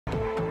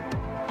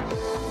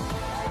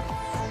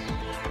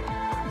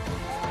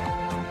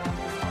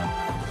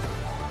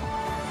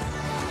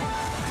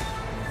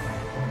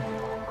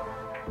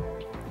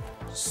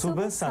සුබ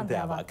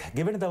සන්ධ්‍යාවක්.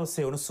 ගෙවෙන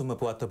දවසේ උණුසුම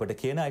පුවත් ඔබට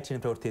කියන ITN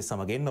ප්‍රවෘත්ති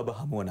සමගින් ඔබ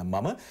හමු වන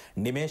මම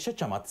නිමේෂ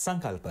චමත්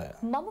සංකල්ප.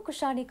 මම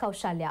කුෂාණී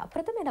කෞශල්‍යා.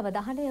 ප්‍රථම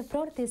නවධානය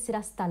ප්‍රවෘත්ති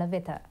සිරස්තල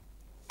වෙත.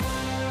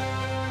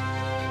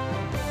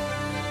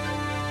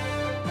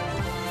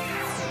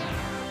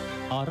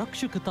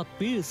 ආරක්ෂක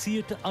තත්ත්වය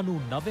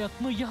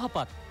 99%ක්ම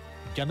යහපත්.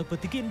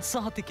 ජනපතිගෙන්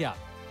සහතිකයක්.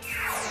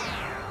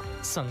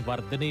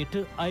 සංවර්ධනයට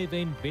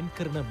අයවැයෙන් වෙන්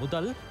කරන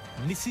මුදල්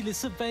නිසි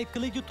ලෙස වැය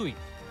කළ යුතුයි.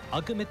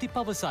 අගමැති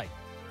පවසයි.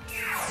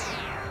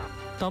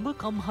 තම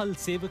කම්හල්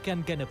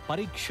සේවකයන් ගැන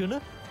පරීක්ෂණ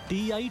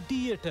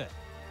DIDයට.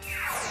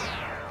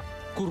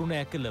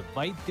 කුරුණෑකල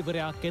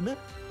වෛද්‍යවරයා ගැන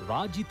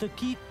රාජිත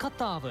කී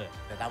කතාව.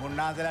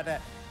 තමුන්නාන්සලට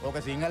ඕක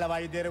සිංහල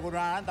වෛද්‍යවරයෙකුට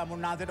වුණා නම්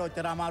තමුන්නාන්සලට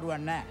ඔච්චර අමාරුවක්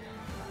නැහැ.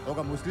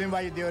 ඕක මුස්ලිම්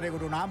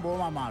වෛද්‍යවරයෙකුට වුණාම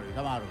බොහොම අමාරුයි.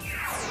 සමහරුයි.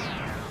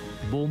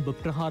 බෝම්බ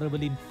ප්‍රහාර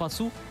වලින්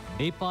පසු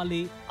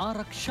නේපාලයේ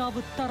ආරක්ෂාව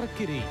තර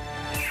කෙරේ.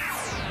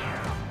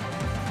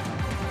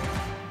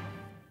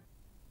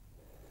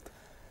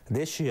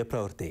 දේශීය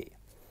ප්‍රවෘත්ති.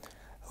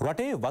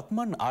 රටේ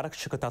වත්මන්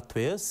ආරක්ෂක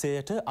තත්ත්වය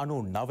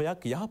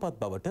 99%ක් යහපත්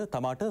බවට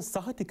තමාට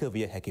සහතික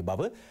විය හැකි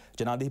බව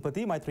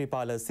ජනාධිපති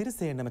මෛත්‍රීපාල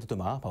සිරිසේන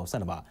මැතිතුමා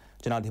පවසනවා.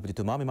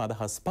 ජනාධිපතිතුමා මෙම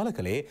අදහස් පළ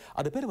කළේ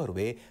අද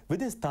පෙරවරුවේ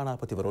විදේශ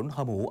තානාපතිවරුන්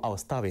හමු වූ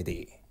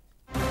අවස්ථාවේදී.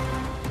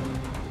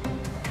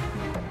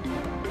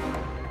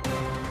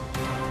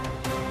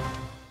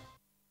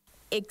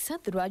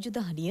 එක්සත්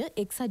රාජධානිය,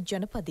 එක්සත්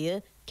ජනපදය,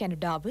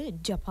 කැනඩාව,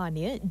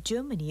 ජපානය,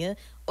 ජර්මනිය,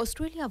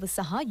 ඔස්ට්‍රේලියාව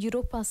සහ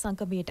යුරෝපා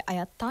සංගමයට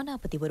අයත්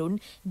තානාපතිවරුන්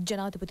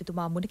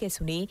ජනාධිපතිතුමා මුණ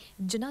ගැසුණේ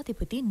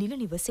ජනාධිපති නිල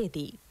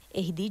නිවසේදී.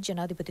 එහිදී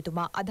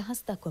ජනාධිපතිතුමා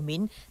අදහස්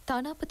දක්වමින්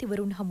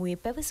තානාපතිවරුන් හමුවේ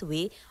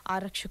පැවසුවේ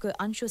ආරක්ෂක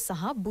අංශ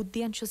සහ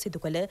බුද්ධ්‍යංශ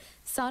සිදු කළ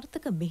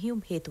සාර්ථක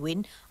මෙහෙයුම්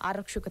හේතුවෙන්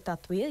ආරක්ෂක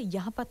තත්ත්වය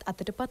යහපත්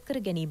අතට පත්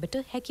කර ගැනීමට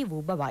හැකි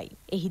වූ බවයි.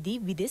 එහිදී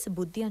විදේශ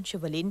බුද්ධ්‍යංශ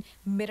වලින්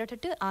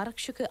මෙරටට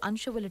ආරක්ෂක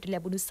අංශවලට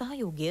ලැබුණු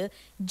සහයෝගය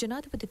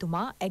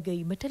ජනාධිපතිතුමා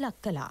ඇගීමට ලක්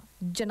කළා.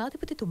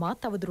 ජනාධිපතිතුමා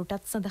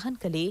තවදුරටත්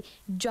සඳහන් කළේ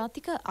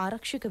ජාතික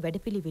ආරක්ෂක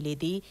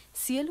වැඩපිළිවෙලේදී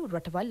සියලු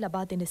රටවල්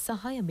ලබා දෙන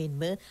සහාය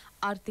මෙන්ම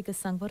ආර්ථික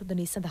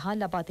සංවර්ධනය සඳහා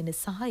ලබා දෙන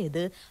සහායද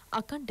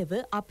අකණ්ඩව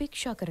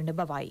අපේක්ෂා කරන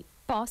බවයි.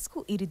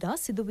 පාස්කු ඉරිදා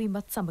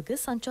සිදුවීමත් සමග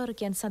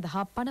සංචාරකයන්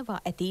සඳහා පනවා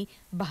ඇති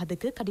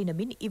බාධක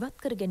කඩිනමින් ඉවත්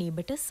කර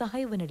ගැනීමට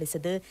සහාය වන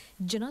ලෙසද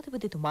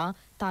ජනාධිපතිතුමා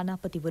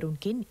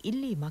තානාපතිවරුන්ගෙන්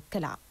ඉල්ලීමක්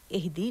කළා.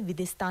 එහිදී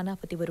විදේශ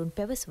තානාපතිවරුන්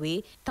පැවසුවේ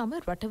තම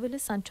රටවල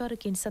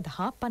සංචාරකයන්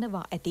සඳහා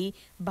පනවා ඇති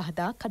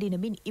බාධා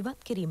කඩිනමින්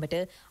ඉවත් කිරීමට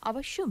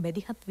අවශ්‍ය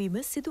මැදිහත් වීම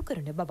සිදු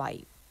කරන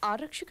බවයි.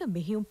 ආරක්ෂක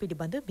මෙහෙයුම්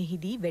පිළිබඳ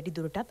මෙහිදී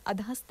වැඩිදුරටත්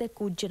අදහස්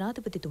දැක්වූ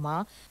ජනාධිපතිතුමා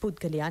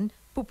පුද්ගලයන්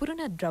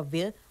පුපුරන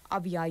ද්‍රව්‍ය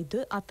අවියායුධ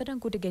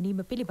අත්අඩංගුවට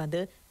ගැනීම පිළිබඳ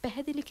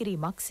පැහැදිලි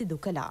කිරීමක් සිදු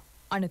කළා.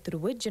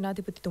 අනතුරුව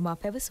ජනාධිපතිතුමා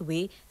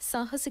පැවසුවේ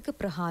සාහසික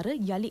ප්‍රහාර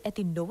යලි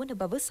ඇති නොවන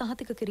බව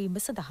සහතික කිරීම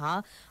සඳහා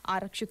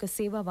ආරක්ෂක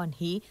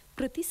සේවාවන්හි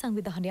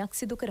ප්‍රතිසංවිධානයක්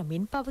සිදු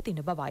කරමින්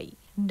පවතින බවයි.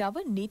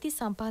 නව නීති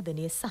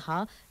සම්පාදනය සහ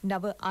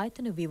නව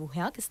ආයතන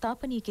ව්‍යවහයක්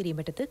ස්ථාපනය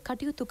කිරීමටද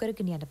කටයුතු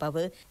කරගෙන යන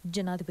බව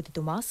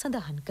ජනාධිපතිතුමා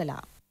සඳහන්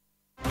කළා.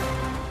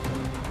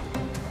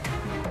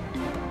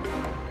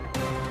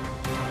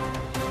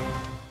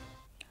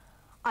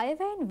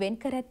 අයවැයෙන් වෙන්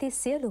කර ඇති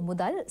සියලු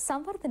මුදල්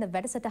සංවර්ධන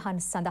වැඩසටහන්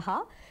සඳහා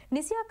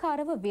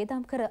නිසියාකාරව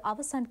වියදම් කර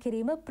අවසන්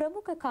කිරීම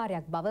ප්‍රමුඛ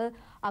කාර්යයක් බව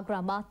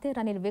අග්‍රාමාත්‍ය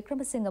රනිල්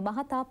වික්‍රමසිංහ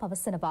මහතා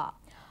පවසනවා.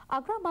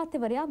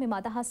 අග්‍රාමාත්‍යවරයා මෙම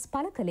අදහස්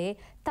පළ කළේ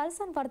තල්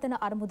සංවර්ධන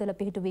අරමුදල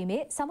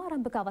පිහිටුවීමේ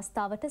සමාරම්භක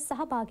අවස්ථාවට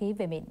සහභාගී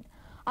වෙමින්.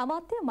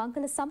 අමාත්‍ය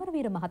මංගල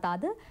සමරවීර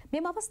මහතාද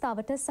මෙම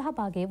අවස්ථාවට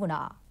සහභාගී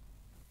වුණා.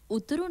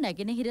 උතුරු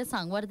නැගෙනහිර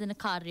සංවර්ධන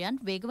කාර්යයන්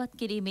වේගවත්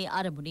කිරීමේ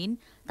අරමුණින්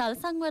තල්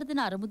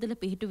සංවර්ධන අරමුදල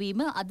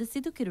පිහිටුවීම අද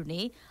සිදු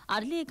කෙරුණේ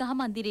අර්ලියගහ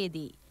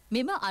මන්දිරයේදී.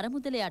 මෙම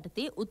අරමුදල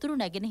යටතේ උතුරු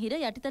නැගෙනහිර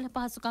යටිතල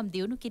පහසුකම්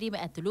දියුණු කිරීම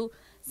ඇතුළු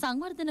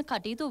සංවර්ධන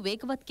කටයුතු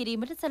වේගවත්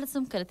කිරීමට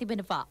සැලසුම් කර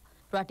තිබෙනවා.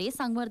 රටේ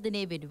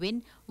සංවර්ධනය වෙනුවෙන්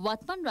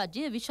වත්මන්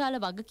රජය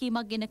විශාල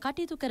වගකීමක් ගෙන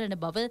කටයුතු කරන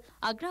බව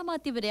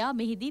අග්‍රාමාත්‍යවරයා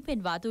මෙහිදී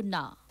පෙන්වා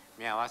දුන්නා.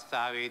 මේ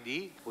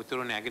අවස්ථාවේදී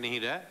උතුරු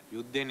නැගෙනහිර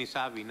යුද්ධය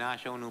නිසා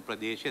විනාශ වුණු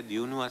ප්‍රදේශ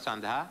දියුණුව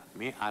සඳහා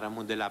මේ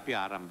අරමුදල අපි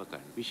ආරම්භ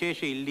කරනවා.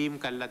 විශේෂ ඉල්ලීම්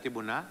කළා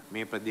තිබුණා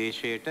මේ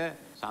ප්‍රදේශයට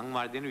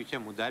සංවර්ධන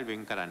විශේෂ මුදල්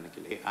වෙන් කරන්න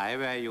කියලා. ඒ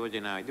අයවැය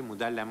යෝජනාවේදී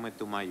මුදල්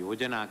ඇමතුමා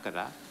යෝජනා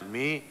කරා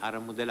මේ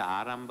අරමුදල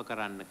ආරම්භ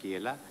කරන්න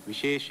කියලා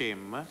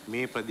විශේෂයෙන්ම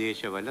මේ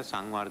ප්‍රදේශවල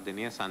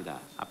සංවර්ධනය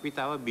සඳහා. අපි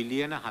තව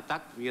බිලියන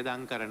 7ක්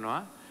වියදම්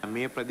කරනවා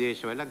මේ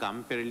ප්‍රදේශවල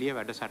ගම්පෙරළිය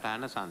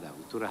වැඩසටහන සඳහා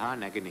උතුර හා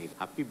නැගෙනහිර.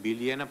 අපි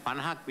බිලියන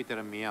 50ක්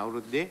විතර මේ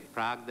අවුරුද්දේ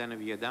ප්‍රාග්ධන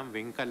වියදම්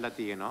වෙන් කරලා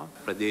තියෙනවා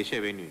ප්‍රදේශ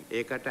වෙනුවෙන්.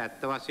 ඒකට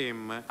ඇත්ත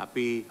වශයෙන්ම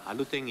අපි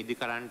අලුතෙන්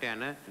ඉදිකරන්ට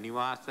යන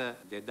නිවාස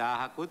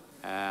 2000කුත්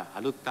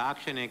අලුත්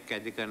තාක්ෂණයක්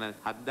ඇති කරන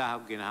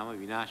 7000ක් ගෙනහම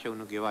විනාශ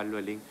වුණු ගෙවල්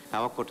වලින්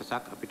තව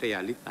කොටසක් අපිට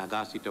යලිත්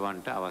නගා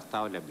සිටවන්නට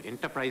අවස්ථාව ලැබෙනවා.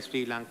 එන්ටර්ප්‍රයිස්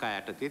ශ්‍රී ලංකා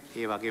යටතේත්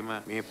ඒ වගේම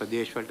මේ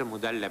ප්‍රදේශ වලට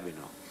මුදල්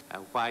ලැබෙනවා.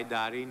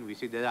 උපායධාරීන්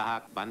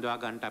 22000ක් බඳවා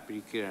ගන්නට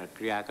අපි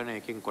ක්‍රියා කරන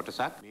එකෙන්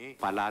කොටසක් මේ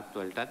පළාත්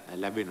වලටත්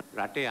ලැබෙනවා.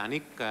 රටේ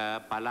අනික්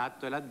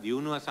පළාත් වල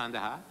දියුණුව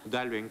සඳහා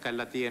මුදල් වෙන්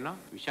කරලා තියෙනවා.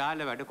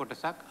 විශාල වැඩ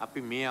කොටසක්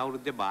අපි මේ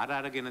අවුරුද්දේ බාර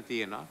අරගෙන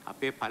තියෙනවා.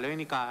 අපේ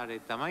පළවෙනි කාර්යය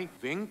තමයි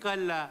වෙන්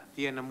කරලා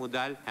තියෙන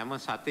මුදල් හැම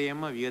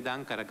සතේම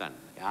වියදම් කරගන්න.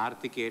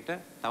 ආර්ථිකයට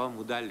තව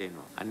මුදල්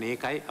එනවා. අන්න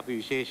ඒකයි අපි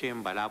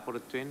විශේෂයෙන්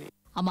බලාපොරොත්තු වෙන්නේ.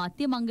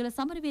 අමාත්‍ය මංගල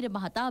සමරවීර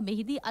මහතා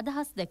මෙහිදී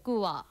අදහස්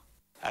දැක්වුවා.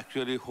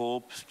 Actually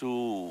hopes to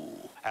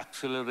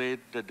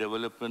accelerate the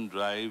development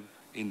drive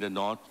in the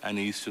north and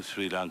east of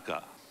Sri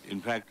Lanka.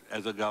 In fact,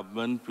 as a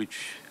government which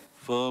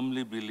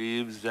firmly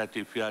believes that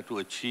if we are to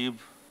achieve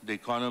the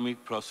economic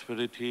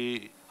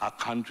prosperity our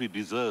country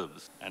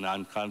deserves and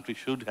our country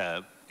should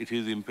have, it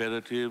is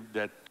imperative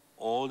that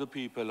all the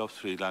people of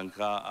Sri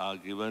Lanka are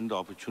given the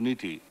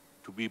opportunity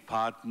to be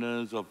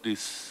partners of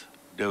this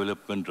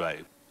development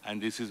drive. And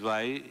this is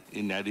why,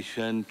 in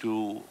addition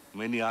to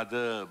many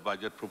other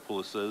budget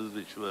proposals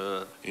which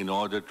were in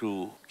order to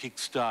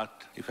kickstart,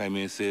 if I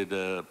may say,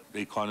 the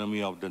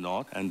economy of the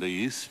north and the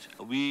east,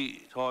 we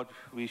thought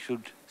we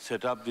should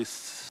set up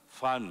this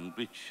fund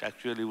which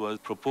actually was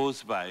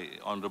proposed by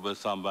Honorable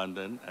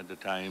Sambandhan at the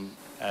time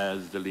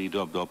as the leader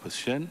of the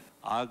opposition.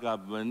 Our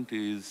government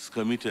is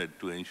committed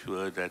to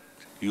ensure that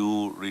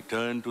you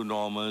return to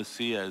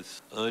normalcy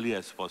as early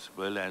as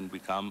possible and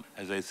become,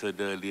 as I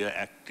said earlier,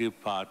 active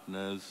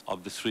partners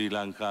of the Sri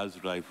Lanka's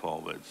drive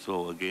forward.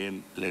 So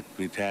again, let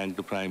me thank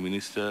the Prime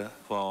Minister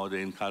for the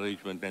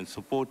encouragement and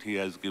support he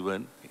has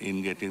given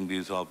in getting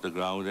this off the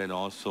ground, and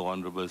also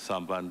Honorable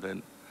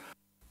Sambandhan.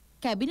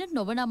 Cabinet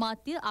නොවන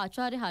අමාත්‍ය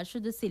ආචාර්ය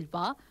හර්ෂද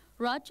සිල්වා,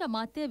 රාජ්‍ය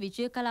අමාත්‍ය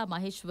විජයකලා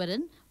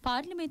මහේශ්වරන්,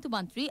 පාර්ලිමේන්තු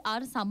මන්ත්‍රී R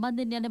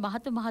සම්බන්ධන් යන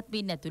මහත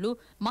මහත්මීන් ඇතුළු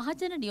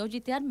මහජන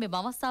නියෝජිතයන් මෙම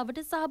අවස්ථාවට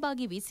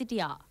සහභාගී වී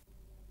සිටියා.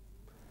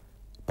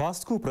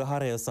 පාස්කු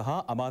ප්‍රහාරය සහ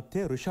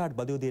අමාත්‍ය රිෂාඩ්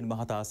බදියුදීන්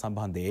මහතා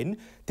සම්බන්ධයෙන්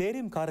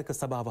තේරීම් කාරක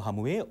සභාව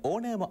හමුවේ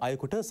ඕනෑම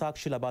අයෙකුට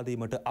සාක්ෂි ලබා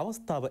දීමට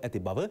අවස්ථාව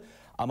ඇති බව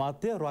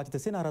අමාත්‍ය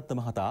රාජිත සේනාරත්න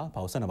මහතා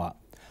පවසනවා.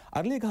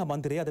 අර්ලේගහ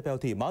මන්දිරයේ අද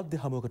පැවති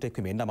මාධ්‍ය හමුවකට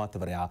එක්වීමෙන්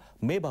අමාත්‍යවරයා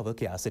මේ බව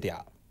කියා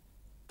සිටියා.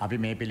 අපි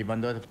මේ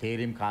පිළිබඳව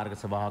තේරීම් කාරක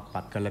සභාවක්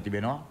පත් කරලා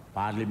තිබෙනවා.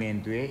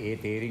 පාර්ලිමේන්තුවේ ඒ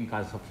තේරීම්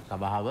කාරක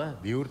සභාව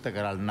විවෘත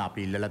කරන්න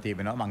අපි ඉල්ලලා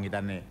තිබෙනවා. මම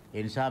හිතන්නේ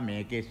ඒ නිසා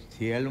මේකේ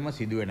සියලුම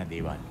සිදුවෙන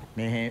දේවල්,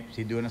 මේ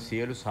සිදුවෙන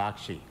සියලු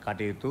සාක්ෂි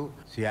කටයුතු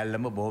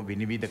සියල්ලම බොහෝ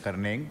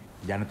විනිවිදකරණයෙන්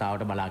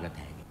ජනතාවට බලාගත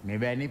හැකියි.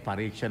 මෙවැනි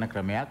පරීක්ෂණ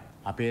ක්‍රමයක්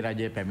අපේ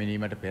රජයේ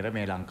පැමිණීමට පෙර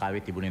මේ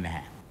ලංකාවේ තිබුණේ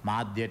නැහැ.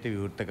 මාධ්‍යයට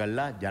විවෘත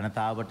කළා,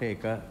 ජනතාවට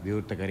ඒක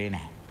විවෘත කරේ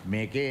නැහැ.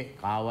 මේකේ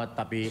කාවත්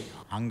අපි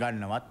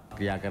හංගන්නවත්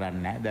ක්‍රියා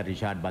කරන්නේ නැහැ. දැන්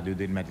රිෂාඩ්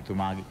බදියුදීන්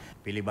මැතිතුමාගේ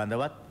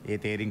පිළිබඳවත් ඒ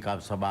තේරීම්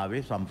කාරක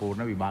සභාවේ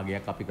සම්පූර්ණ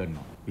විභාගයක් අපි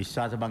කරනවා.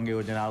 විශ්වාස භංග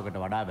යෝජනාවකට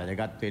වඩා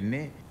වැදගත්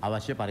වෙන්නේ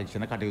අවශ්‍ය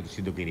පරීක්ෂණ කටයුතු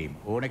සිදු කිරීම.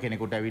 ඕන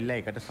කෙනෙකුට ඇවිල්ලා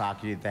ඒකට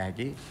සාක්ෂි දෙත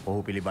හැකි ඔහු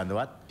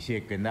පිළිබඳවත්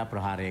 21 වෙනිදා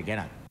ප්‍රහාරය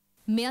ගැන.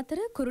 මේ අතර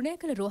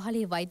කුරුණෑගල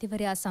රෝහලේ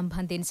වෛද්‍යවරයා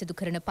සම්බන්ධයෙන් සිදු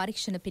කරන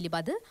පරීක්ෂණ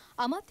පිළිබඳ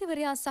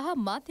අමාත්‍යවරයා සහ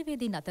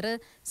මාධ්‍යවේදීන් අතර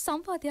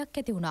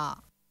සංවාදයක් ඇති වුණා.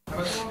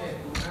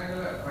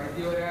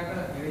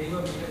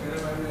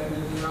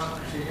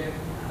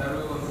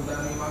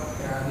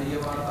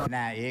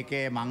 නෑ,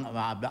 ඒකේ මං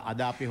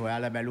අද අපි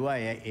හොයාලා බැලුවා.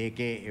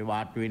 ඒකේ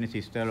වාට්ටු වෙන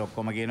සිස්ටර්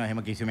ඔක්කොම කියනවා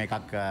එහෙම කිසිම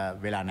එකක්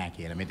වෙලා නැහැ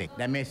කියලා මෙතෙක්.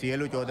 දැන් මේ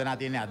සියලු චෝදනා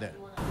තියෙන්නේ අද.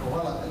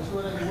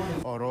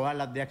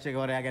 රෝහල්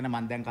අධ්‍යක්ෂකවරයා ගැන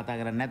මම දැන් කතා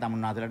කරන්නේ නැහැ.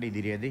 තමුන්නාසලට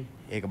ඉදිරියේදී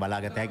ඒක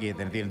බලාගත හැකි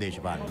එතන තියෙන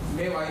දේශපාලන.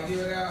 මේ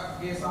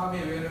වෛද්‍යවරයාගේ සහ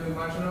මේ වෙන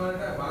විමර්ශන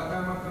වලට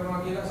බලපෑමක් කරනවා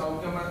කියලා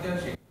සෞඛ්‍ය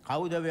අමාත්‍යාංශය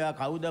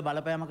කවුද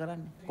බලපෑම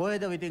කරන්නේ?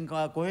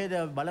 කොහෙද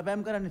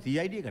බලපෑම් කරන්නේ?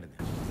 CID එකටද?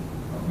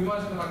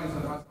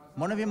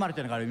 මොන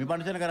විමර්ශන කරන්නේ?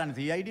 විමර්ශන කරන්නේ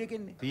CID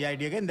එකෙන්නේ.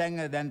 CID එකෙන්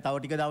දැන් තව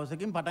ටික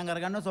දවසකින් පටන්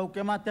අරගන්නවා සෞඛ්‍ය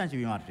අමාත්‍යාංශ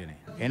විමර්ශනය.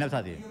 එන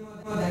සතියේ.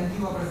 දැන්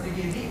කිව්ව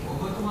ප්‍රශ්නකේදී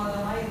ඔබතුමා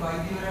තමයි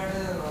වෛද්‍යවරයාට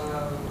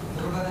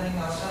දුර්ගතනින්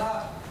අවසර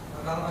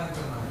කල්පනා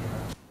කරනවා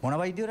කියලා. මොන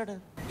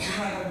වෛද්‍යවරයාට?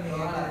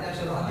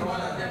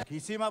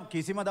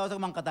 කිසිම දවසක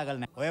මම කතා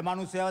කරලා නැහැ. ඔය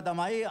මිනිස්සයව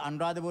තමයි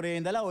අනුරාධපුරයේ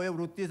ඉඳලා ඔය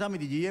වෘත්තීය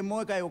සමිති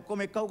GMO එකයි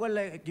ඔක්කොම එක්කව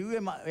කරලා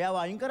කිව්වේ එයාව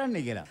අයින්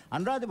කරන්නයි කියලා.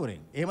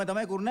 අනුරාධපුරයෙන්. එහෙම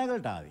තමයි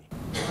කුරුණෑගලට ආවේ.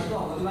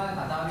 ඔබතුමාගේ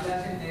කතා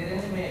විලාසයෙන්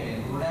තේරෙන්නේ මේ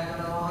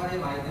කුරුණෑගල රෝහලේ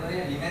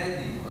වෛද්‍යවරයා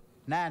නිවැරදි.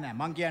 නෑ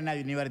මං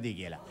කියන්නේ නිවැරදි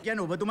කියලා.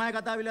 කියන්නේ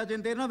ඔබතුමාගේ කතා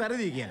විලාසයෙන් තේරෙනවා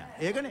වැරදි කියලා.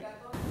 ඒකනේ.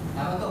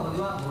 නැවත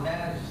ඔබතුමා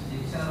කුරුණෑගල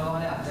ශික්ෂණ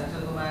රෝහලේ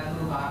අධ්‍යක්ෂතුමා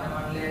ඇතුළු කාර්ය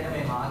මණ්ඩලයට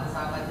මේ මාධ්‍ය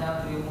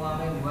සාකච්ඡාවට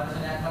යොමුවාමේ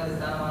විමර්ශනයක් කළ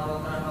ස්ථාන මාරු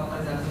කරන්න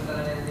මොකද සැලසුම්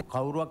කරන්නේ?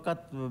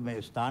 කවුරුවක්වත්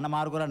මේ ස්ථාන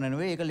මාරු කරන්න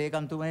නෙවෙයි, ඒක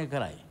ලේකම්තුමා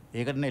කරයි.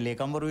 ඒකටනේ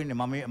ලේකම්වරු ඉන්නේ.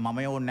 මම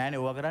ඕනේ නෑනේ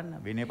ඕවා කරන්න.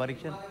 විනය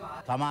පරීක්ෂණ.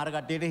 සමහර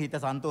කට්ටියට හිත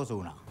සන්තෝෂ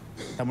වුණා.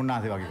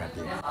 තමුන්නාසේ වගේ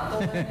කට්ටිය.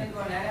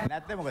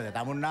 නැත්නම් මොකද?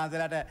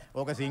 තමුන්නාසේලාට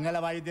ඕක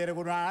සිංහල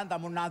වෛද්‍යවරයෙකුට වුණා නම්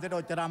තමුන්නාසේට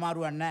ඔච්චර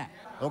අමාරුවක් නෑ.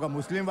 ඕක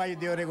මුස්ලිම්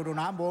වෛද්‍යවරයෙකුට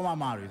වුණා නම් බොහොම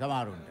අමාරුයි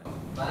සමහරුන්ට.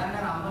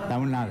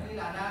 තමුන්නාසේ.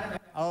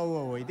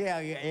 ඔව් ඉතින්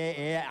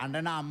ඒ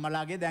අඬන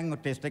අම්මලාගේ දැන්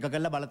ටෙස්ට් එක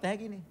කරලා බලත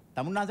හැකිනේ.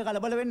 තමුන්නාසේ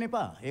කලබල වෙන්න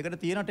එපා. ඒකට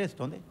තියෙන ටෙස්ට්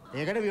හොඳේ.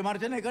 ඒකට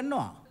විමර්ශනය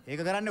කරනවා. ඒක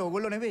කරන්නේ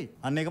ඕගොල්ලෝ නෙවෙයි.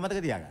 අන්න ඒක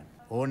මතක තියාගන්න.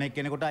 ඕන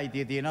එක්කෙනෙකුට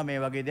අයිතිය තියෙනවා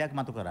මේ වගේ දෙයක්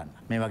මතු කරන්න.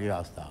 මේ වගේ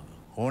අවස්ථාවක.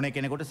 ඕන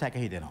කෙනෙකුට සැක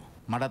හිතෙනවා.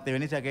 මටත්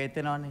එවැනි සැකේ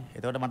හිතෙනවානේ.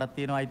 එතකොට මටත්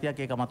තියෙනවා අයිතියක්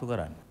ඒක මතු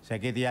කරන්න.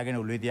 සැකේ තියාගෙන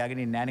ඔළුවේ තියාගෙන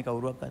ඉන්නේ නැහනේ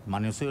කවුරුවක්වත්.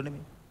 මිනිස්සුයෝ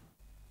නෙමෙයි.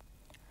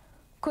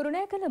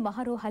 කුරුණෑගල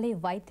මහරෝහලේ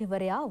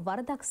වෛද්‍යවරයා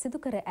වරදක් සිදු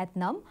කර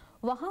ඇතනම්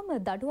වහාම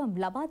දඩුවම්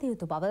ලබා දිය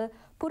යුතු බව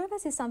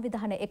පුරවැසි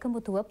සංවිධාන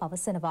එකමුතුව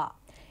පවසනවා.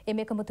 එම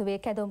එකමුතුවේ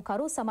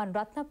කැදොම්කරු සමන්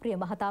රත්නප්‍රිය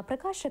මහතා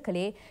ප්‍රකාශ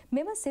කළේ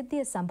මෙම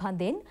සිද්ධිය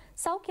සම්බන්ධයෙන්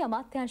සෞඛ්‍ය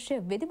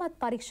අමාත්‍යාංශය විධිමත්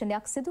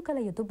පරීක්ෂණයක් සිදු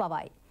කළ යුතු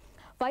බවයි.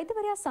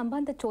 වෛද්‍යවරයා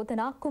සම්බන්ධ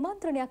චෝදනා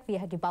කුමන්ත්‍රණයක් විය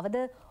හැකි බවද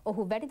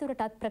ඔහු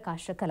වැඩිදුරටත්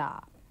ප්‍රකාශ කළා.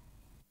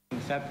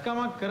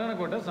 සත්කමක්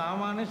කරනකොට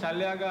සාමාන්‍ය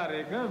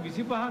ශල්‍යාගාරයක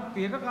 25ක්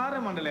 30ක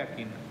කාර්ය මණ්ඩලයක්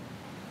ඉන්නවා.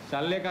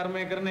 ශල්‍ය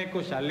කර්මය කරන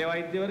එක්කෝ ශල්‍ය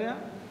වෛද්‍යවරයා,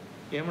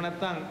 එහෙම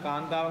නැත්නම්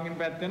කාන්තාවකින්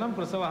පැත්තේ නම්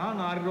ප්‍රසව හා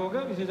නාරි රෝග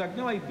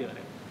විශේෂඥ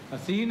වෛද්‍යවරයා.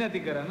 සිහි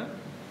නැති කරන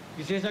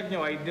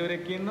විශේෂඥ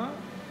වෛද්‍යවරයෙක් ඉන්නවා.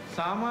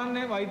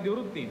 සාමාන්‍ය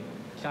වෛද්‍යවරුත් ඉන්නවා.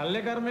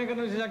 ශල්‍ය කර්මය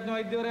කරන විශේෂඥ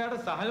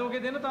වෛද්‍යවරයාට සහයෝගය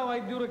දෙන්න තව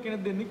වෛද්‍යවරු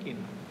කෙනෙක් දෙන්නෙක්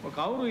ඉන්නවා. ඔය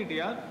කවුරු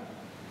හිටියත්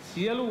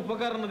සියලු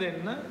උපකරණ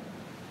දෙන්න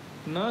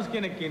නර්ස්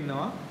කෙනෙක්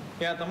ඉන්නවා.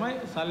 එයා තමයි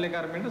ශල්‍ය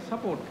කර්මයට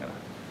සපෝට් කරන්නේ.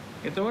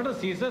 එතකොට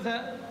සීස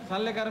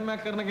ශල්‍ය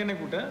කර්මයක් කරන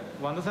කෙනෙකුට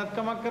වඳ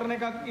සත්කමක් කරන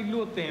එකක්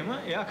ඉල්ලුවොත් එහෙම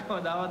එයා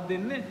කවදාවත්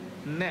දෙන්නේ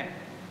නැහැ.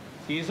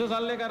 සීස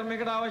ශල්‍ය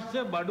කර්මයකට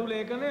අවශ්‍ය බඩු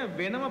ලේඛනය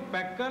වෙනම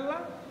පැක්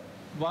කරලා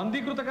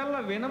වන්දීකృత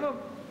කරලා වෙනම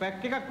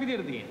පැක් එකක්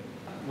විදියට තියෙනවා.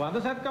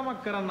 වඳ සත්කමක්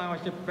කරන්න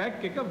අවශ්‍ය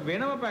පැක් එක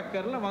වෙනම පැක්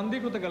කරලා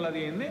වන්දීකృత කරලා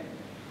තියෙන්නේ.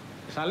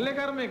 ශල්‍ය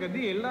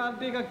කර්මයකදී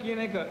LRT එකක්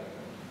කියන එක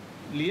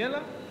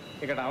ලියලා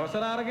ඒකට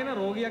අවසර අරගෙන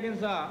රෝගියාගෙන්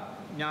සහ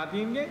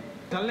ඥාතීන්ගෙන්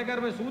ශල්‍ය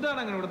කර්මයේ සූදානම්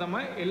වෙනකොට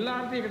තමයි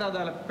LRT එකට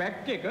අදාළ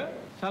පැක් එක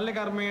ශල්‍ය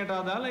කර්මයට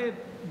අදාළ ඒ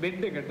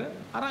බෙඩ් එකට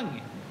අරන්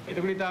එන්නේ.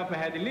 එතකොට ඉතාල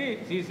පැහැදිලි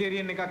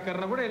සීසේරියන් එකක්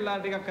කරනකොට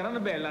LRT එකක් කරන්න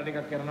බෑ. LRT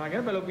එකක් කරනවා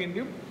කියන්නේ බැලෝපියන්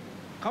ටියුබ්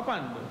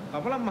කපන්න.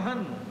 කපලා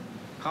මහන්න.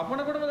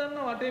 කපනකොටම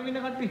දන්නවා වටේ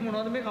ඉන්න කට්ටිය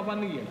මොනවද මේ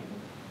කපන්නේ කියලා.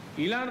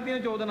 ඊළඟට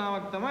තියෙන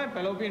චෝදනාවක් තමයි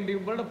බැලෝපියන්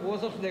ටියුබ් වලට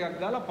පෝසොස් දෙකක්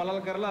දාලා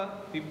පළල් කරලා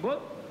තිබ්බොත්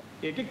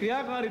ඒකේ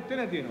ක්‍රියාකාරීත්වය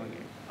නැති වෙනවා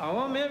කියන්නේ.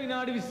 අවම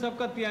විනාඩි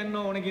 20ක්වත් තියන්න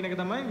ඕනේ කියන එක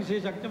තමයි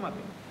විශේෂඥ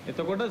මතය.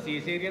 එතකොට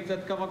සීසේරියන්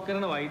සත්කමක්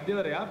කරන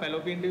වෛද්‍යවරයා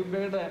බැලෝපියන් ටියුබ්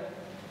එකට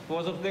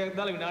පෝසොස් දෙකක්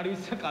දාලා විනාඩි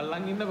 20ක්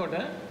අල්ලන් ඉන්නකොට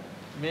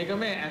මේක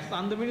මේ ඇස්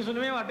අන්ධ මිනිස්සු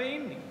නෙමෙයි වටේ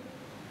ඉන්නේ.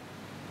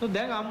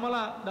 දැන්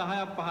අම්මලා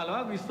 10ක් 15ක්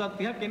 20ක්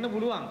 30ක් එන්න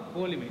පුළුවන්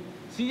පොලිමේ.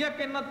 100ක්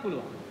එන්නත්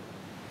පුළුවන්.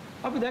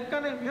 අපි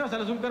දැක්කනේ මේවා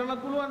සැලසුම්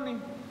කරන්නත් පුළුවන් නේ.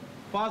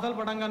 පාසල්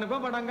පටන් ගන්නකෝ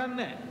පටන් ගන්න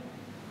නැහැ.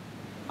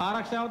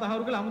 ආරක්ෂාව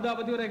තහවුරු කළ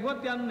හමුදාපතිවරයෙක්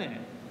ගියොත් යන්නේ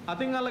නැහැ.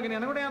 අතින් අල්ලගෙන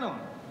යනකොට යනවා.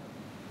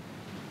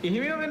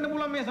 එහෙම වෙන්න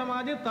පුළුවන් මේ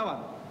සමාජයේ තවත්.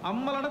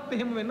 අම්මලටත්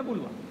එහෙම වෙන්න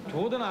පුළුවන්.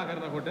 චෝදනා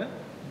කරනකොට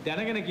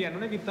දැනගෙන කියන්න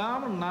ඕනේ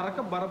ඉතාම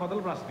නරක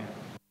බරපතල ප්‍රශ්නයක්.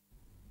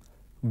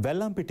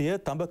 වැල්ලම්පිටිය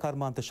තඹ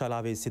කර්මාන්ත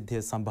ශාලාවේ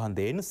සිද්ධිය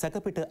සම්බන්ධයෙන්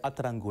සැකපිට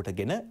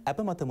අත්අඩංගුවටගෙන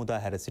අපමත මුදා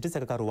හැර සිටි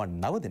සැකකරුවන්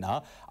 9 දෙනා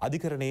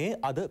අධිකරණයේ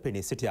අද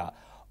පෙනී සිටියා.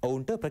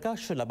 ඔවුන්ට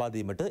ප්‍රකාශ ලබා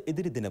දීමට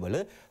ඉදිරි දිනවල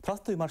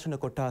ත්‍රස්ත විමර්ශන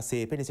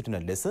කොට්ටාසේ පෙනී සිටින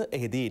ලෙස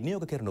එහිදී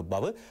නියෝග කරනු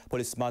බව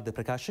පොලිස් මාධ්‍ය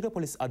ප්‍රකාශක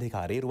පොලිස්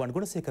අධිකාරී රුවන්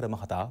ගුණසේකර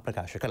මහතා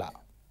ප්‍රකාශ කළා.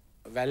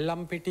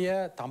 වැල්ලම්පිටිය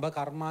තඹ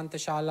කර්මාන්ත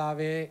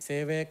ශාලාවේ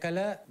සේවය කළ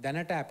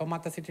දැනට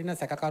අපමත සිටින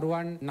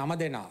සැකකරුවන් 9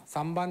 දෙනා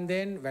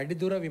සම්බන්ධයෙන්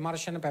වැඩිදුර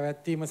විමර්ශන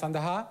පැවැත්වීම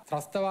සඳහා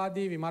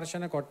ත්‍රස්තවාදී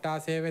විමර්ශන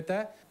කොට්ටාසය වෙත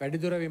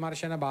වැඩිදුර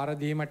විමර්ශන බාර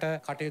දීමට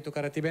කටයුතු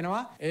කර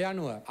තිබෙනවා. ඒ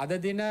අනුව අද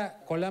දින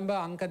කොළඹ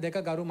අංක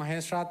 2 ගරු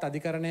මහේස්ත්‍රාත්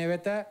අධිකරණය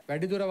වෙත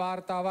වැඩිදුර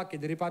වාර්තාවක්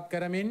ඉදිරිපත්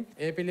කරමින්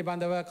ඒ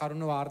පිළිබඳව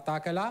කරුණු වාර්තා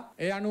කළා.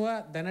 ඒ අනුව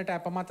දැනට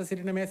අපමත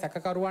සිටින මේ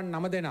සැකකරුවන්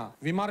 9 දෙනා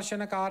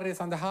විමර්ශන කාර්ය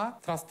සඳහා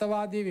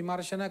ත්‍රස්තවාදී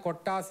විමර්ශන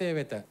කොට්ටාසය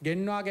වෙත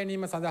ගෙන්වා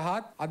ගැනීම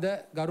සඳහාත් අද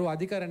ගරු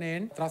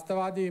අධිකරණයෙන්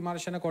ත්‍රස්තවාදී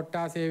විමර්ශන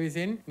කොට්ටාසය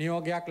විසින්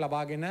නියෝගයක්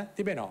ලබාගෙන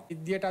තිබෙනවා.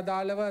 සිද්ධියට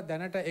අදාළව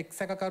දැනට එක්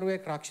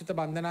සැකකරුවෙක් රක්ෂිත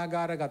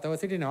බන්ධනාගාර ගතව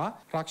සිටිනවා.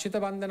 රක්ෂිත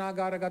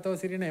බන්ධනාගාර ගතව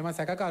සිටින එම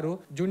සැකකරු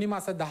ජුනි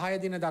මාස 10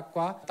 දින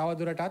දක්වා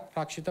තවදුරටත්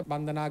රක්ෂිත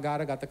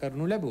බන්ධනාගාර ගත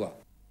කරනු ලැබුවා.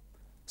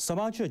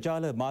 සමාජ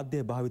ජාල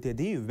මාධ්‍ය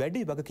භාවිතයේදී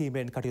වැඩි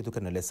වගකීමෙන් කටයුතු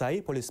කරන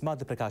ලෙසයි පොලිස්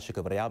මාධ්‍ය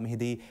ප්‍රකාශකවරයා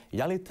මෙහිදී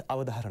යලිත්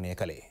අවධාරණය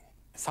කළේ.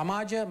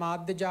 සමාජ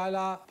මාධ්‍ය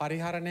ජාලා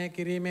පරිහරණය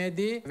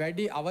කිරීමේදී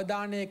වැඩි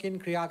අවධානයකින්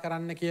ක්‍රියා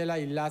කරන්න කියලා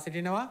ඉල්ලා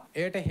සිටිනවා.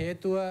 එයට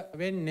හේතුව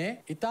වෙන්නේ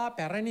ඉතා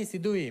පැරණි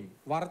සිදුවීම්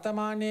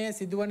වර්තමානයේ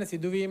සිදුවන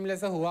සිදුවීම්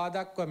ලෙස හුවා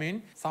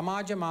දක්වමින්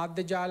සමාජ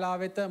මාධ්‍ය ජාලා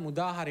වෙත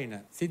මුදා හරින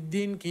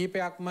සිද්ධීන්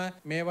කීපයක්ම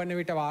මේ වන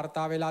විට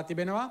වාර්තා වෙලා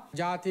තිබෙනවා.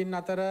 ජාතීන්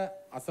අතර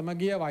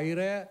අසමගිය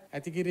වෛරය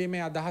ඇති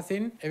කිරීමේ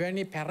අදහසින්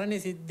එවැනි පැරණි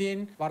සිද්ධීන්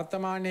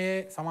වර්තමානයේ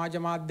සමාජ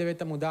මාධ්‍ය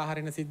වෙත මුදා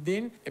හරින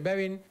සිද්ධීන්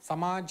එබැවින්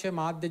සමාජ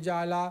මාධ්‍ය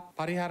ජාලා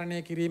පරිහරණය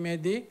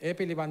කිරීමේදී ඒ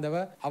පිළිබඳව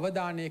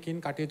අවධානයකින්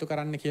කටයුතු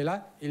කරන්න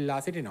කියලා ඉල්ලා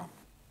සිටිනවා.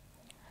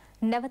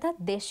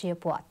 නැවතත් දේශීය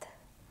පුවත්.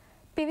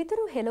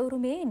 පිවිතුරු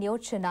හෙළවුරුමේ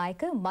නියෝජ්‍ය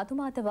නායක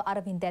මදුමාතව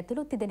අරවින්ද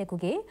ඇතුළු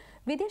තිදෙනෙකුගේ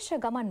විදේශ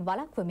ගමන්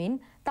වළක්වමින්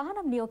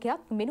තහනම්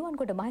නියෝගයක්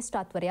මිනුවන්ගොඩ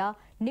මහේස්ත්‍රාත්වරයා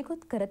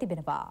නිකුත් කර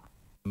තිබෙනවා.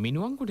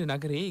 මිනුවන්ගොඩ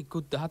නගරයේ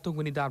ඉකුත් 13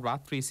 වෙනිදා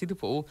රාත්‍රියේ සිදු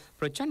වූ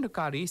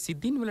ප්‍රචණ්ඩකාරී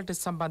සිද්ධීන් වලට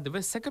සම්බන්ධව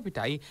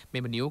සැකපිටයි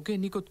මෙම නියෝගය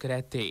නිකුත් කර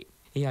ඇත්තේ.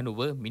 ඒ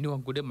අනුව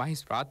මිනුවන්ගොඩ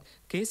මහේස්ත්‍රාත්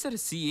කේසර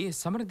සී.ඒ.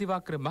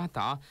 සමරදිවාකර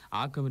මහතා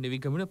ආගමන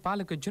විගමන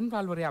පාලක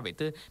ජනරාල්වරයා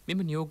වෙත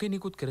මෙම නියෝගය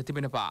නිකුත් කර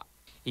තිබෙනවා.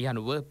 ඒ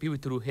අනුව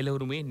පිවිතුරු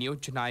හෙළවුරුමේ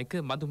නියෝජ්‍ය නායක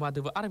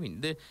මදුමාධව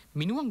අරවින්ද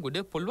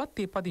මිනුවන්ගොඩ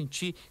පොල්වත්තේ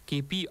පදිංචි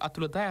කේ.පී.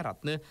 අතුල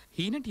දයාරත්න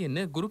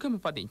හීනටියන ගුරුගම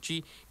පදිංචි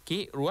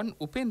කේ. රුවන්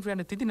උපේන්ද්‍ර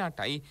යන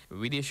තිදෙනාටයි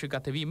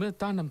විදේශගත වීම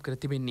තානම් කර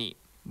තිබෙන්නේ.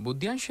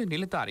 බුද්ධ්‍යංශ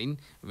නිලධාරීන්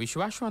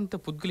විශ්වාසවන්ත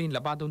පුද්ගලයන්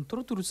ලබා දුන්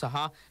තොරතුරු සහ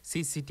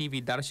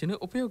CCTV දර්ශන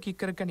උපයෝගී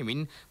කර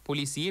ගනිමින්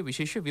පොලිසියේ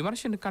විශේෂ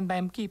විමර්ශන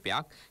කණ්ඩායම්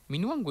කීපයක්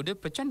මිනුවන්ගොඩ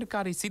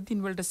ප්‍රචණ්ඩකාරී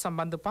සිද්ධීන් වලට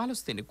සම්බන්ධ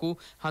 15 දෙනෙකු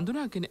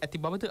හඳුනාගෙන ඇති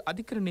බවද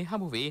අධිකරණයේ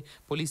හමුවේ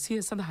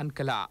පොලිසිය සඳහන්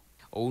කළා.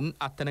 ඔවුන්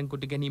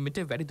අත්අඩංගුවට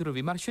ගැනීමට වැඩිදුර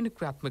විමර්ශන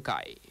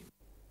ක්‍රියාත්මකයි.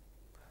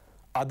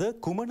 අද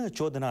කුමන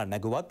චෝදනා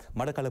නැගුවත්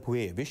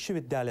මඩකලපුවේ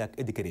විශ්වවිද්‍යාලයක්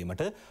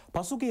ඉදිකිරීමට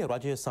පසුගිය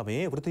රජය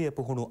සමයේ වෘත්තීය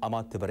පුහුණු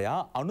අමාත්‍යවරයා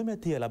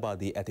අනුමැතිය ලබා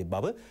දී ඇති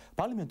බව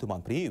පාර්ලිමේන්තු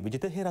මන්ත්‍රී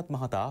විජිත හේරත්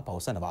මහතා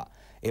පවසනවා.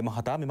 ඒ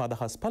මහතා මෙම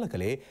අදහස් පළ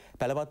කළේ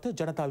පැලවත්ත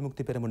ජනතා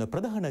විමුක්ති පෙරමුණ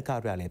ප්‍රධාන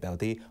කාර්යාලයේ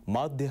පැවති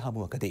මාධ්‍ය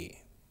හමුවකදී.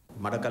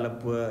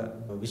 මඩකලපුව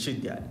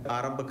විශ්වවිද්‍යාලය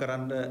ආරම්භ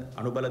කරන්න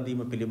අනුබල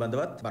දීම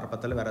පිළිබඳවත්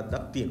බරපතල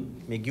වැරද්දක්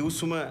තියෙනවා. මේ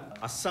ගිවිසුම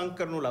අත්සන්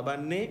කරනු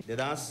ලබන්නේ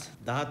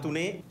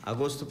 2013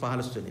 අගෝස්තු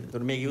 15 වෙනිදා.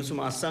 ඒතර මේ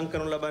ගිවිසුම අත්සන්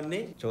කරනු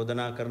ලබන්නේ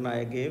චෝදනා කරන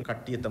අයගේ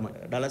කට්ටිය තමයි.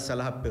 ඩලස්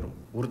සලහප්පෙරුම්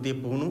වෘත්තීය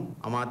පුහුණු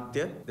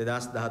අමාත්‍ය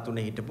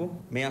 2013 හිටපු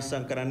මේ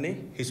අත්සන් කරන්නේ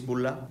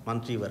හිස්බුල්ලා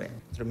මන්ත්‍රීවරයා.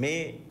 ඒතර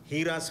මේ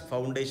හීරාස්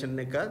ෆවුන්ඩේෂන්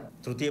එක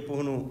තෘතීය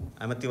පුහුණු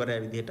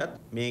ඇමතිවරයා විදිහටත්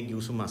මේ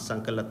ගිවිසුම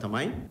අත්සන් කළා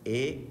තමයි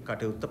ඒ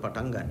කටයුත්ත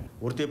පටන් ගන්න.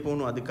 වෘත්තීය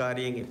පුහුණු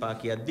අධිකාරියෙන් එපා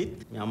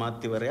කියද්දිත් මේ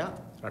අමාත්‍යවරයා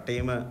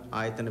රටේම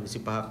ආයතන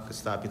 25ක්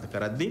ස්ථාපිත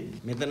කරද්දී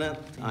මෙතන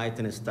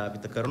ආයතන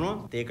ස්ථාපිත කරනවා.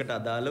 ඒකට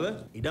අදාළව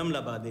ඉඩම්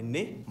ලබා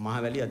දෙන්නේ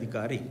මහවැලි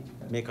අධිකාරී.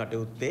 මේ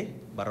කටයුත්තේ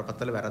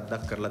බරපතල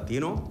වැරද්දක් කරලා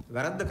තියෙනවා.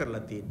 වැරද්ද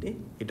කරලා තියෙන්නේ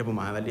හිටපු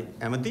මහවැලි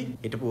ඇමති,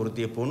 හිටපු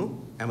වෘත්තීය පුහුණු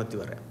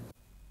ඇමතිවරයා.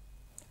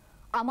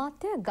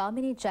 අමාත්‍ය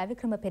ගාමිණී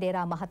ජයවික්‍රම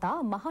පෙරේරා මහතා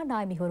මහා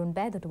නාය මිහිවරුන්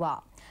බෑදුටුවා.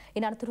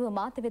 ඉන් අනතුරුව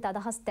මාධ්‍ය වෙත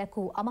අදහස්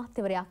දැක්වූ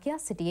අමාත්‍යවරයා කියා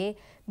සිටියේ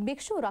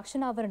භික්ෂු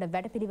රක්ෂණාවරණ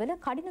වැඩපිළිවෙල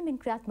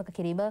කඩිනමින් ක්‍රියාත්මක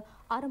කිරීම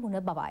අරමුණ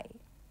බවයි.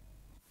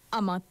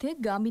 අමාත්‍ය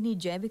ගාමිණී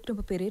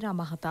ජයවික්‍රම පෙරේරා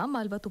මහතා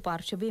මල්වතු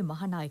පාර්ශවයේ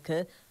මහානායක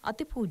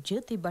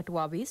අතිපූජ්‍ය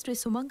තිබ්බටුවාවේ ශ්‍රී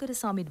සුමංගල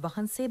ස්වාමීන්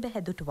වහන්සේ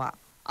බැහැදුටුවා.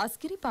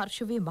 අස්කිරි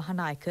පාර්ශවයේ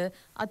මහානායක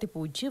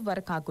අතිපූජ්‍ය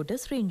වරකාගොඩ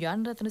ශ්‍රී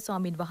ඥානරත්න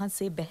ස්වාමීන්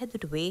වහන්සේ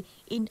බැහැදුටුවේ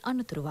ඉන්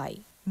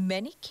අනතුරුවයි.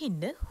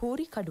 මැණික්කින්න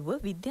හෝරිකඩුව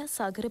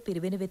විද්‍යාසාගර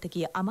පිරිවෙන වෙත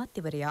ගිය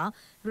අමාත්‍යවරයා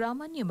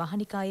රාමඤ්ඤ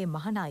මහනිකායේ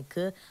මහානායක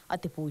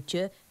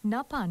අතිපූජ්‍ය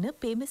නාපාන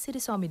පේමසිරි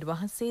ස්වාමීන්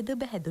වහන්සේද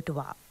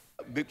බැහැදුටුවා.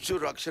 භික්ෂු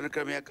රක්ෂණ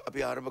ක්‍රමයක්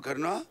අපි ආරම්භ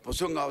කරනවා.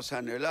 පොසොන්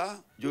අවසන් වෙලා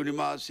ජූනි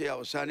මාසයේ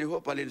අවසානයේ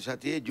හෝ පළවෙනි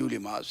සතියේ ජූලි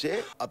මාසයේ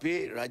අපි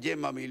රජයෙන්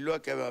මම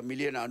ඉල්ලුවා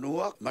මිලියන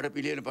 90ක් මට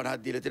පිළියන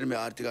 50ක් දීලා තියෙන මේ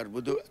ආර්ථික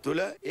අර්බුද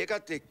තුල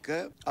ඒකත් එක්ක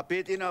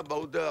අපේ තියෙන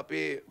බෞද්ධ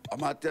අපේ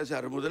අමාත්‍යාංශ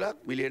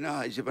අරමුදලක් මිලියන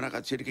 650ක්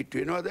අත්සිට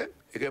කිට්ටු වෙනවද?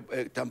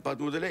 ඒක තම්පත්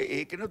මුදල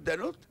ඒකිනුත්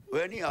දැනුත්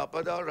වැනි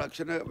ආපදාවල්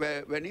රක්ෂණ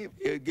වැනි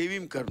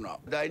ගෙවීම් කරනවා.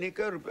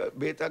 දෛනික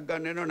බේතක්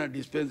ගන්න වෙනවා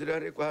ඩිස්පෙන්සරි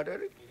හරි කොහට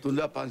හරි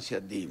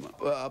 3500ක් දීම.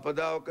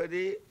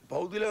 ආපදාවකදී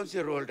පෞද්ගලික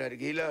රෝල්ට හරි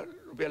ගිහිලා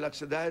රුපියල්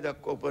ලක්ෂ 10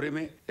 දක්වා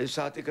උපරිමේ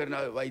සාති කරන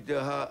වෛද්‍ය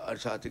හා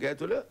සාතිකය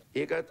තුළ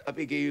ඒකත්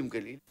අපි ගෙවීම්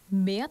කළේ.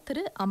 මේ අතර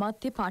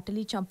අමාත්‍ය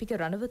පාටලී චම්පික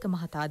රණවක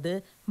මහතාද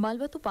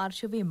මල්වතු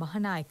පාර්ශවයේ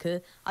මහානායක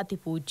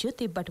අතිපූජ්‍ය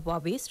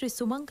තිබ්බටුවාවේ ශ්‍රී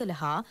සුමංගල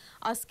හා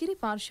අස්කිරි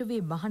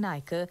පාර්ශවයේ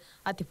මහානායක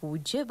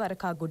අතිපූජ්‍ය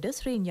වරකාගොඩ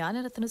ශ්‍රී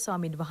ඥානරත්න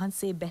ස්වාමීන්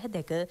වහන්සේ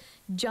බැහැදැක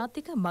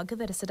ජාතික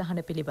මග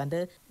වැඩසටහන පිළිබඳ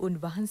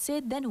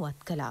උන්වහන්සේ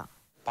දැනුවත් කළා.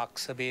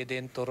 පක්ෂ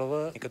ભેදයෙන් තොරව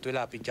එකතු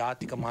වෙලා අපි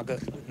ජාතික මග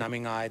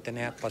නමින්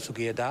ආයතනයක්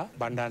පසුගියදා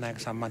බණ්ඩාරනායක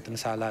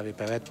සම්මන්ත්‍රණ ශාලාවේ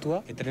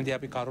පැවැත්වුවා. එතනදී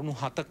අපි කරුණු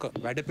 7ක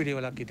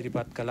වැඩපිළිවෙලක්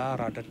ඉදිරිපත් කළා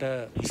රටට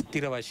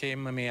ස්ථිර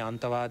වශයෙන්ම මේ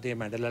අන්තවාදයේ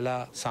මැඩලලා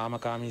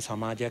සාමකාමී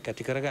සමාජයක්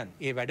ඇති කරගන්න.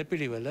 ඒ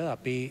වැඩපිළිවෙල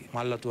අපි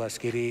මල්වතු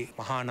අස්කිරි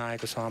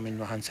මහානායක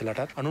ස්වාමින්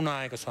වහන්සේලාටත්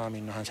අනුනායක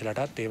ස්වාමින්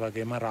වහන්සේලාටත් ඒ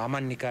වගේම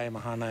රාමඤ්ඤිකායේ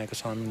මහානායක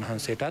ස්වාමින්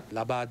වහන්සේටත්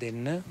ලබා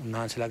දෙන්න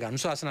උන්වහන්සේලාගේ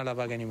අනුශාසනා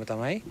ලබා ගැනීම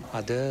තමයි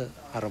අද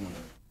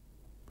අරමුණ.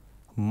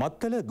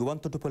 මත්තල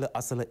ගුවන්තොටුපළ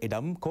අසල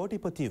ඉඩම්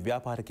කෝටිපති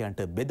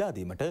ව්‍යාපාරිකයන්ට බෙදා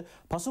දීමට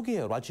පසුගිය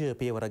රජය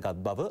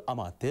පියවරගත් බව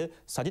අමාත්‍ය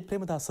සජිත්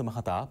ප්‍රේමදාස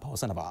මහතා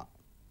පවසනවා.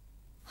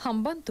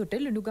 හම්බන්තොට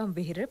ලුණුගම්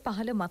වෙහෙර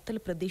පහළ මත්තල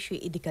ප්‍රදේශයේ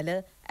ඉදිකළ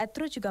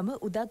ඇත්රෝජගම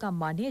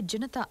උදාගම්මානය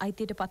ජනතා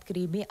අයිතියට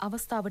පත්කිරීමේ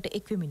අවස්ථාවට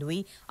එක්වෙමිනුයි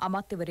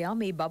අමාත්‍යවරයා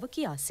මේ බව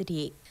කියා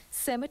සිටියේ.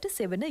 සැමට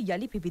සෙවන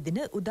යළි පිබිදෙන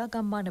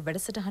උදාගම්මාන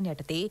වැඩසටහන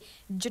යටතේ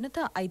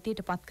ජනතා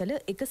අයිතියට පත් කළ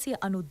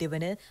 192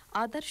 වන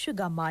ආදර්ශ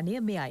ගම්මානය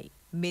මෙයයි.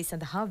 මේ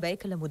සඳහා වැය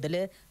කළ මුදල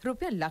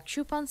රුපියල්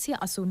ලක්ෂ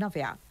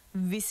 589ක්.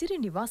 විසිරි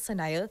නිවාස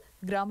ණය,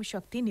 ග්‍රාම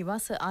ශක්ති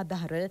නිවාස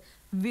ආධාර,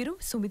 විරු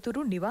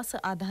සුමිතුරු නිවාස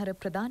ආධාර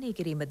ප්‍රදානය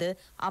කිරීමද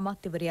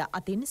අමාත්‍යවරයා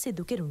අතින්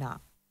සිදු කෙරුණා.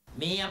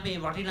 මේ අපේ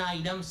වටිනා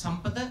ඉඩම්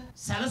සම්පත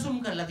සැලසුම්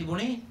කරලා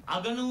තිබුණේ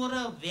අගනුවර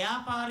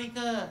ව්‍යාපාරික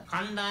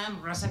කණ්ඩායම්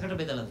රසකට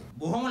බෙදලා.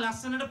 බොහොම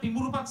ලස්සනට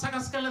පිඹුරුපත්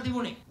සකස් කරලා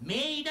තිබුණේ.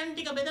 මේ ඉඩම්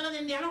ටික බෙදලා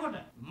දෙන්න යනකොට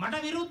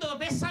මට විරුද්ධව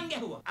පෙස්සන්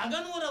ගැහුවා.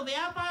 අගනුවර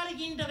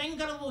ව්‍යාපාරිකින්ට වෙන්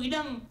කරපු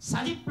ඉඩම්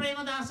සජිත්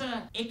ප්‍රේමදාස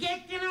එක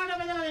එක්කෙනාට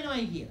බෙදලා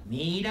දෙනවයි කිය.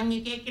 මේ ඉඩම්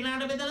එක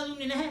එක්කෙනාට බෙදලා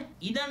දුන්නේ නැහැ.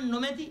 ඉඩම්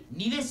නොමැති,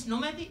 නිවෙස්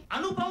නොමැති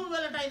අනුපවුල්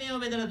වලටයි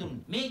මේව බෙදලා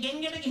දුන්නේ. මේ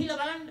ගෙන්ගෙට ගිහිල්ලා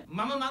බලන්න.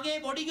 මම මගේ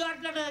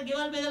බොඩිගාඩ්ලට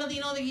ගෙවල් බෙදලා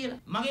තියනවද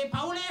කියලා. මගේ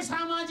පවුලේ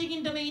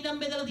සමාජිකින්ට මේ ඉඩම්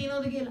බෙදලා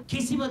තියනවද කියලා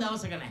කිසිම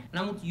දවසක නැහැ.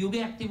 නමුත්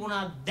යුගයක්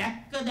තිබුණා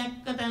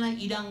දැක්ක තැන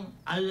ඉඩම්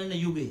අල්ලන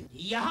යුගය.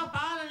 යහ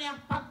පාලනයක්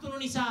පත් වුණු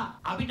නිසා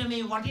අපිට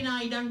මේ වටිනා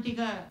ඉඩම්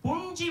ටික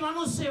පුංචි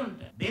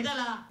මිනිස්සුන්ට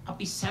බෙදලා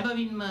අපි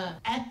සැබවින්ම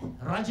ඇත්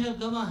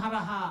රජගම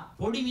හරහා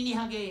පොඩි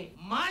මිනිහගේ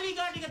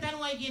මාලිගා ටික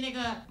තනුවයි කියන එක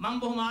මම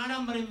බොහොම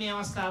ආඩම්බරෙන් මේ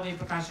අවස්ථාවේ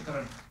ප්‍රකාශ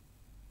කරනවා.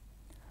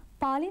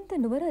 පාලින්ත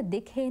නුවර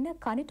දෙක්හේන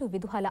කනිටු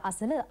විදුහල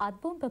අසල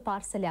අත්බොම්බ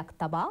පාර්සලයක්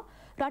තබා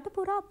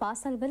රටපුරා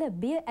පාසල්වල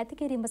බිය ඇති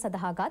කිරීම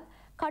සඳහාගත්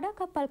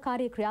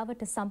කඩාකප්පල්කාරී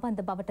ක්‍රියාවට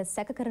සම්බන්ධ බවට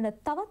සැකකරන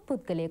තවත්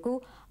පුද්ගලයෙකු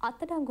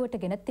අත්අඩංගුවට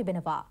ගෙන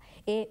තිබෙනවා.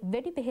 ඒ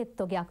වෙඩි බෙහෙත්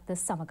තොගයක්ද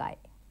සමගයි.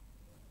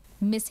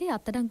 මෙසේ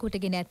අත්අඩංගුවට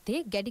ගෙන ඇත්තේ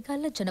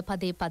ගැඩිගල්ල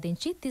ජනපදයේ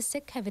පදිංචි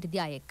 31 හැවිරිදි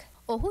අයෙක්.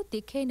 ඔහු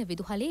දික්හේන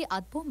විදුහලේ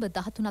අත්බෝම්බ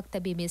 13ක්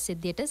තැබීමේ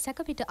සිද්ධියට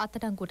සැකපිට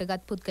අත්අඩංගුවට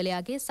ගත්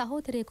පුද්ගලයාගේ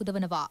සහෝදරයෙකු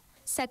දවනවා.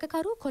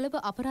 සැකකරු කොළඹ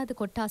අපරාධ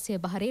කොට්ටාසය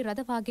බහරේ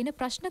රඳවාගෙන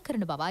ප්‍රශ්න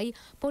කරන බවයි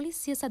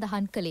පොලිසිය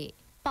සඳහන් කළේ.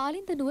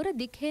 පාලින්ද නුවර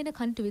දික්හේන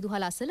කන්ටු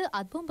විදුහල අසල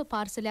අත්බෝම්බ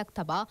පාර්සලයක්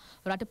තබා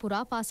රට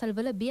පුරා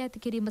පාසල්වල බිය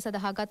ඇති කිරීම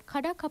සඳහාගත්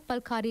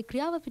කඩාකප්පල්කාරී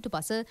ක්‍රියාව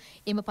පිටුපස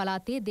එම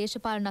පළාතේ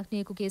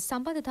දේශපාලනඥයෙකුගේ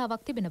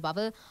සම්බන්ධතාවක් තිබෙන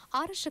බව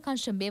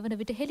ආරක්ෂකංශ මේ වන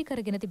විට හෙළි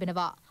කරගෙන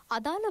තිබෙනවා.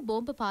 අදාළ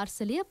බෝම්බ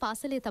පාර්සලිය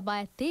පාසලේ තබා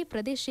ඇත්තේ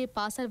ප්‍රදේශයේ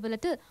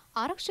පාසල්වලට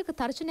ආරක්ෂක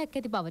තර්ජනයක්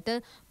ඇති බවට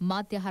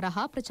මාධ්‍ය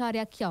හරහා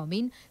ප්‍රචාරයක්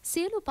යවමින්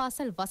සියලු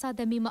පාසල් වසා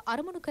දැමීම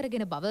අරමුණු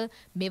කරගෙන බව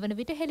මේ වන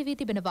විට හෙළි වී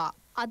තිබෙනවා.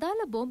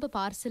 අදාළ බෝම්බ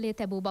පාර්සලය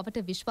තැබූ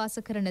බවට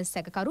විශ්වාස කරන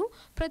සැකකරු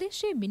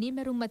ප්‍රදේශයේ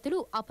මිනිමැරුම් ඇතුළු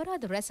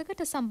අපරාධ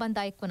රැසකට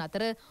සම්බන්ධ අයෙක් වන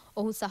අතර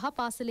ඔහු සහ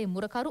පාසලේ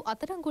මුරකරු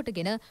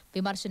අත්අඩංගුවටගෙන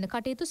විමර්ශන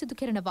කටයුතු සිදු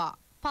කරනවා.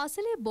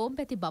 පාසලේ බෝම්බ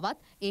ඇති බවත්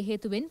ඒ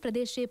හේතුවෙන්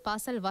ප්‍රදේශයේ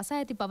පාසල්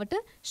වසා ඇති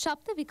බවට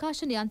ශබ්ද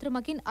විකාශන යන්ත්‍ර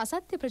මගින්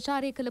අසත්‍ය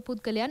ප්‍රචාරය කළ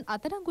පුද්ගලයන්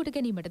අත්අඩංගුවට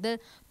ගැනීමටද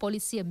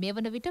පොලිසිය මේ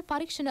වන විට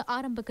පරීක්ෂණ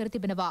ආරම්භ කර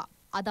තිබෙනවා.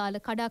 අදාළ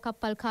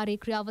කඩාකප්පල්කාරී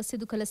ක්‍රියාව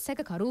සිදු කළ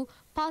සැකකරු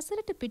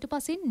පාසලට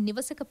පිටුපසින්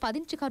නිවසක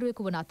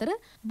පදිංචිකරුවෙකු වන අතර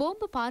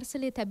බෝම්බ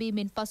පාර්සලයේ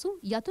තැබීමෙන් පසු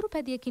යතුරු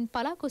පැදියකින්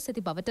පලා ගොස්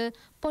ඇති බවට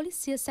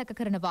පොලිසිය සැක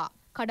කරනවා.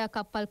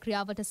 කඩාකප්පල්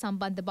ක්‍රියාවට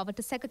සම්බන්ධ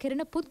බවට සැක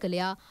කෙරෙන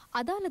පුද්ගලයා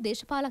අදාළ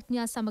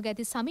දේශපාලඥයා සමග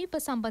ඇති සමීප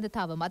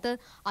සම්බන්ධතාව මත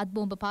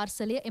අත්බෝම්බ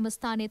පාර්සලය එම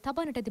ස්ථානයේ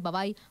තබන්නට ඇති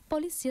බවයි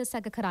පොලිසිය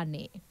සැක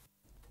කරන්නේ.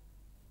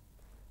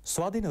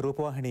 ස්වාධීන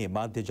රූපවාහිනී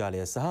මාධ්‍ය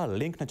ජාලය සහ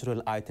ලින්ක්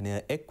නැචරල් ආයතනය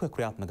එක්ව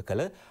ක්‍රියාත්මක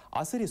කළ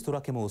අසිරි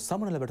සුරකිමු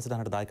සමනල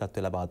වැඩසටහනට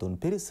දායකත්වය ලබා දුන්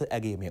පිරිස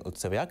ඇගීමේ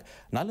උත්සවයක්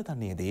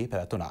නල්ලතන්නේදී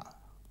පැවැතුණා.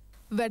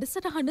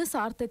 වැඩසටහන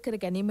සාර්ථක කර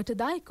ගැනීමට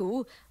දායක වූ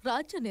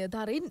රාජ්‍ය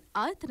නිලධාරීන්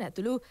ආයතන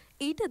ඇතුළු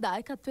ඊට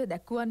දායකත්වය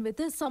දැක්වුවන් වෙත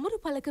සමරු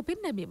පළක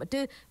පෙන්වීමට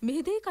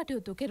මෙහිදී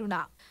කටයුතු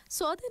කෙරුණා.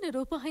 ස්වාධීන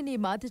රූපවාහිනී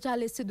මාධ්‍ය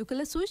ජාලය සිදු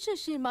කළ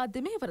සුවිශේෂී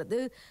මාධ්‍ය මෙහෙවරද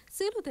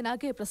සියලු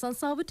දෙනාගේ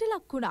ප්‍රශංසාවට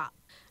ලක් වුණා.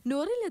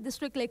 නුවරඑළිය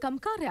දිස්ත්‍රික් ලේකම්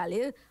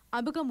කාර්යාලය,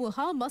 අඹගමුව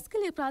හා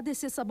මස්කලිය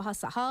ප්‍රාදේශීය සභා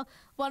සහ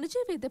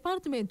වනජීවී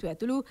දෙපාර්තමේන්තුව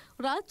ඇතුළු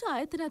රාජ්‍ය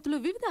ආයතන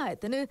ඇතුළු විවිධ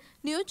ආයතන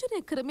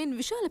නියෝජනය කරමින්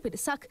විශාල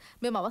පිරිසක්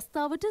මෙම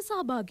අවස්ථාවට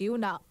සහභාගී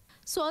වුණා.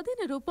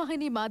 ස්වාධීන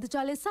රූපවාහිනී මාධ්‍ය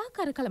ජාලයේ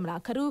සහකාර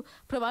කළමනාකරු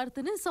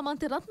ප්‍රවර්තන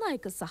සමන්ත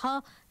රත්නායක සහ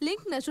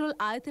ලින්ක් නැචරල්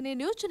ආයතනයේ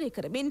නියෝජනය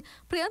කරමින්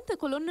ප්‍රියන්ත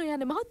කොළොන්නෝ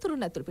යන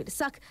මහත්වරුන් ඇතුළු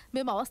පිරිසක්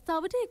මෙම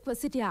අවස්ථාවට එක්ව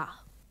සිටියා.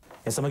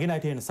 එසමගින්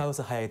ITN සවස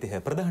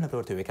 6:30 ප්‍රධාන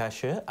ප්‍රවෘත්ති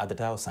විකාශය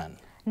අදට අවසන්.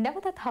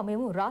 නැවතත්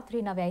හමුවෙමු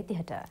රාත්‍රී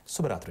 9:30ට.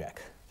 සුබ රාත්‍රියක්.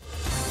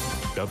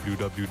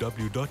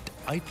 www.itnnews.lk